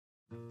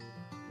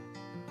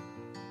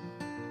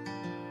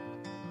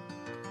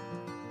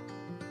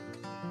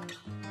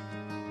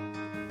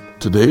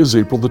Today is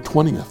April the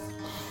 20th.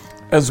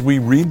 As we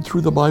read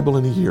through the Bible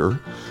in a year,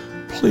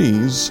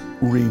 please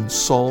read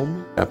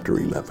Psalm chapter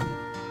 11.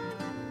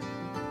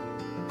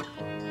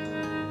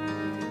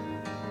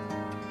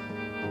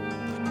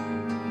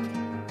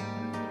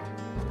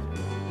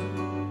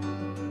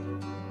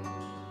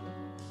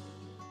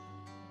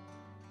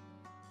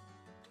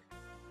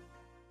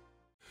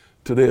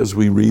 Today, as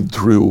we read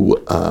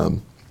through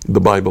the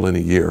Bible in a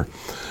year,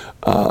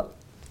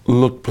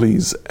 look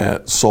please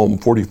at Psalm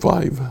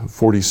 45,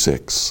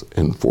 46,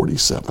 and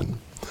 47.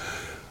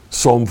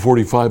 Psalm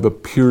 45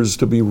 appears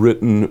to be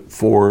written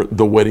for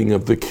the wedding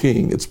of the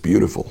king. It's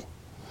beautiful.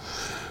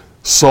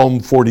 Psalm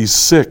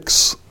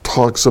 46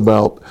 talks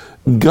about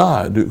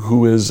God,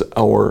 who is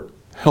our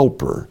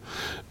helper.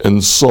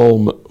 And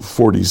Psalm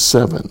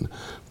 47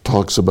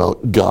 talks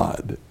about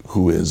God,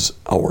 who is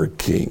our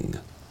king.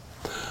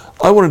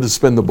 I wanted to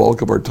spend the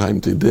bulk of our time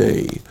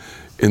today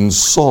in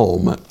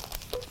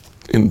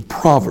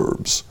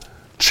Proverbs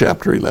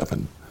chapter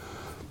 11.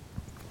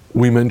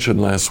 We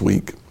mentioned last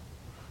week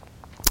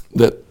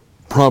that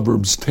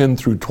Proverbs 10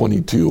 through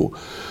 22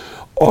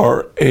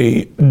 are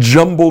a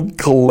jumbled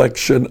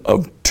collection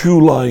of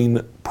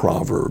two-line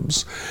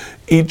proverbs.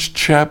 Each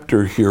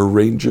chapter here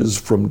ranges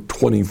from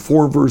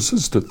 24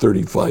 verses to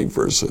 35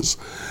 verses,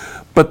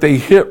 but they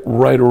hit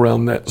right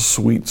around that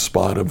sweet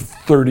spot of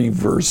 30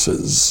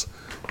 verses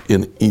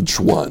in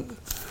each one.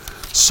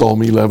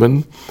 Psalm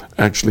 11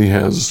 actually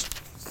has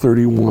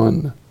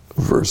 31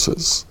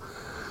 verses.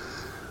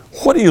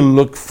 What do you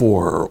look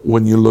for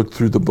when you look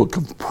through the book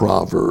of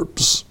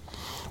Proverbs?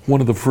 One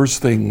of the first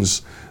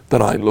things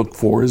that I look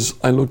for is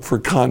I look for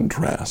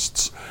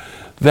contrasts.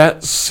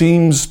 That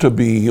seems to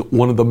be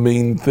one of the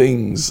main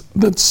things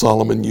that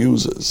Solomon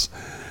uses.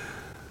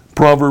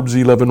 Proverbs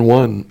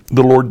 11:1,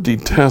 the Lord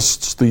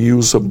detests the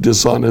use of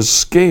dishonest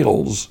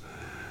scales,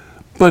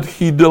 but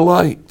he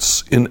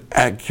delights in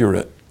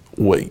accurate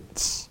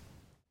weights.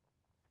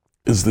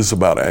 Is this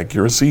about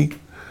accuracy?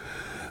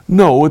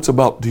 No, it's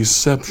about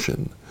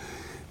deception.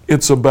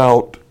 It's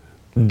about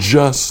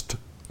just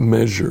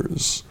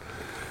measures.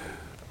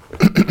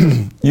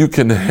 You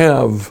can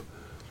have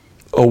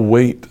a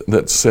weight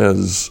that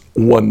says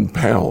 1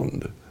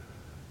 pound,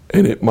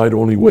 and it might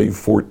only weigh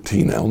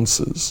 14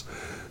 ounces.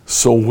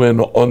 So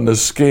when on the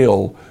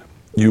scale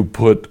you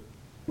put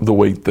the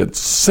weight that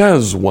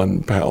says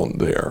 1 pound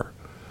there,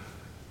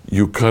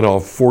 you cut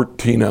off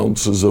 14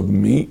 ounces of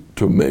meat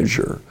to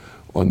measure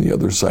on the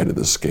other side of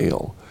the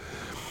scale.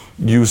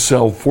 You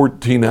sell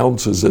 14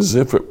 ounces as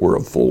if it were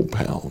a full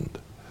pound.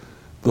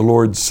 The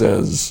Lord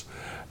says,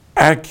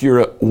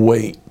 accurate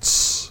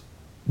weights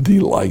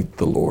delight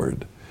the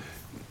Lord.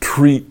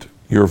 Treat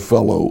your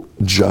fellow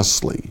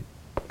justly.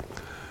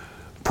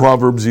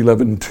 Proverbs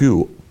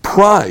 11:2,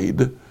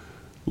 pride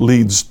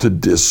leads to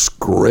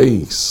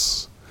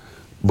disgrace,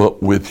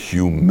 but with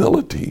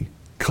humility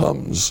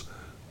comes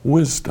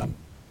wisdom.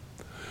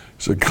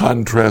 There's a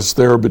contrast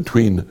there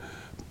between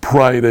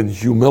pride and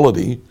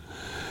humility,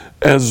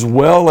 as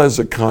well as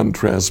a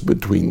contrast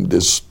between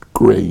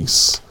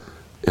disgrace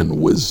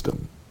and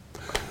wisdom.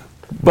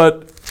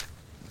 But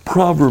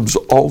Proverbs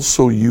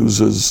also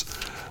uses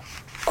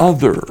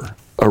other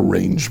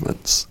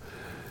arrangements.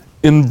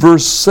 In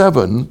verse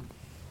 7,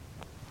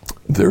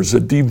 there's a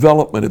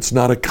development. It's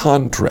not a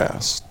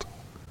contrast.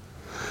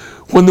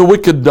 When the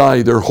wicked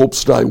die, their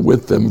hopes die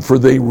with them, for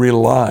they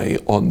rely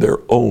on their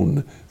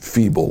own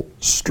feeble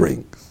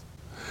strength.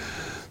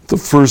 The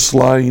first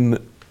line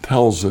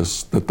tells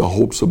us that the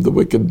hopes of the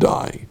wicked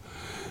die.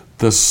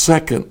 The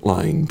second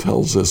line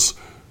tells us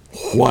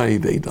why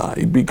they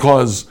died,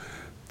 because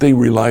they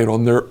relied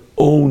on their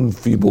own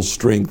feeble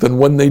strength. And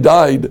when they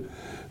died,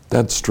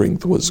 that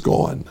strength was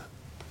gone.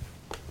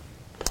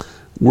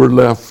 We're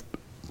left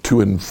to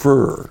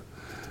infer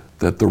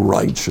that the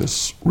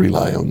righteous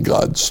rely on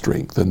God's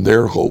strength and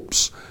their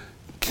hopes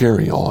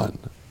carry on.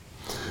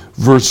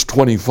 Verse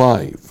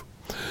 25,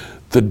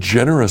 the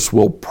generous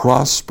will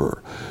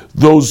prosper.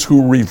 Those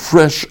who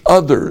refresh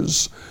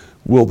others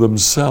will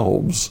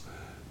themselves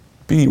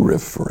be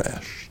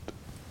refreshed.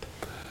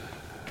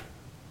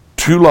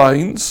 Two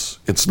lines,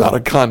 it's not a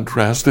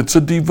contrast, it's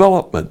a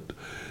development.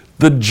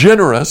 The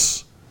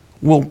generous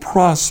will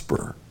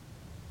prosper.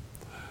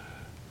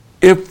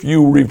 If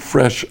you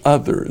refresh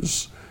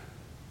others,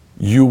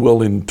 you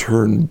will in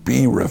turn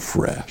be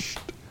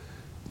refreshed.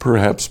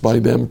 Perhaps by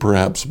them,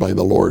 perhaps by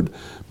the Lord,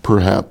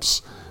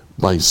 perhaps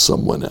by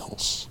someone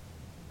else.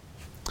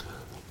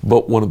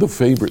 But one of the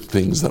favorite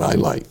things that I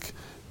like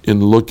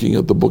in looking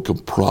at the book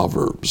of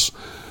Proverbs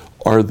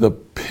are the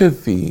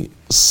pithy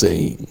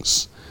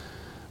sayings.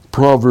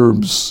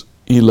 Proverbs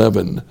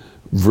 11,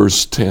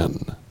 verse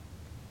 10.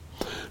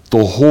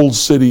 The whole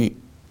city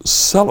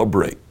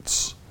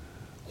celebrates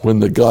when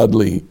the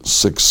godly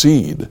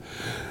succeed,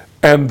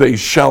 and they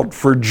shout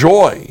for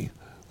joy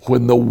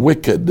when the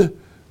wicked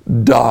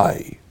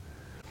die.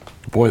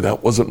 Boy,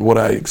 that wasn't what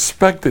I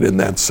expected in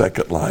that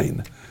second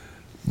line,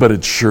 but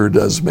it sure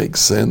does make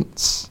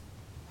sense.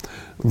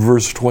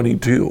 Verse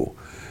 22,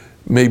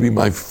 maybe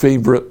my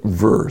favorite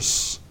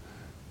verse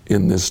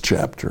in this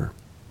chapter.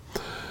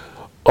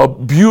 A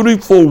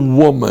beautiful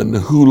woman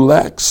who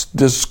lacks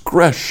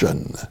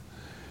discretion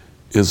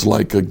is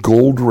like a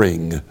gold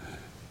ring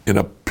in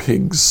a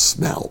pig's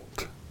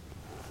snout.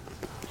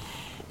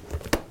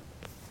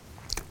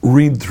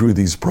 Read through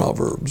these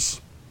Proverbs.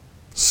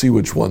 See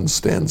which one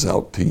stands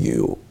out to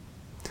you.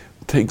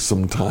 Take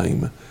some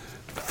time.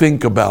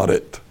 Think about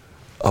it.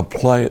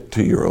 Apply it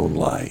to your own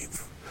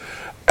life.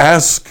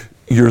 Ask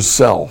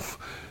yourself,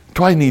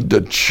 do I need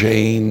to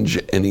change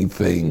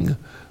anything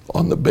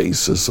on the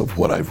basis of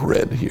what I've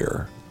read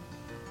here?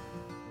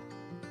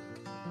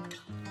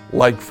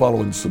 Like,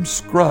 follow, and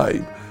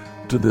subscribe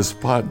to this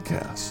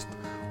podcast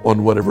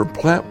on whatever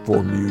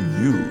platform you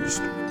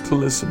used to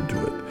listen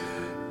to it.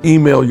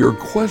 Email your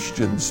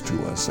questions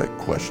to us at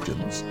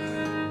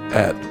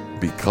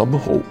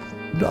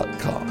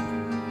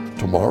questions@becomehope.com.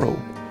 Tomorrow,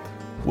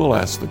 we'll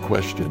ask the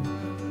question,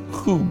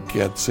 who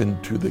gets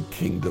into the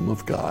kingdom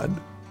of God?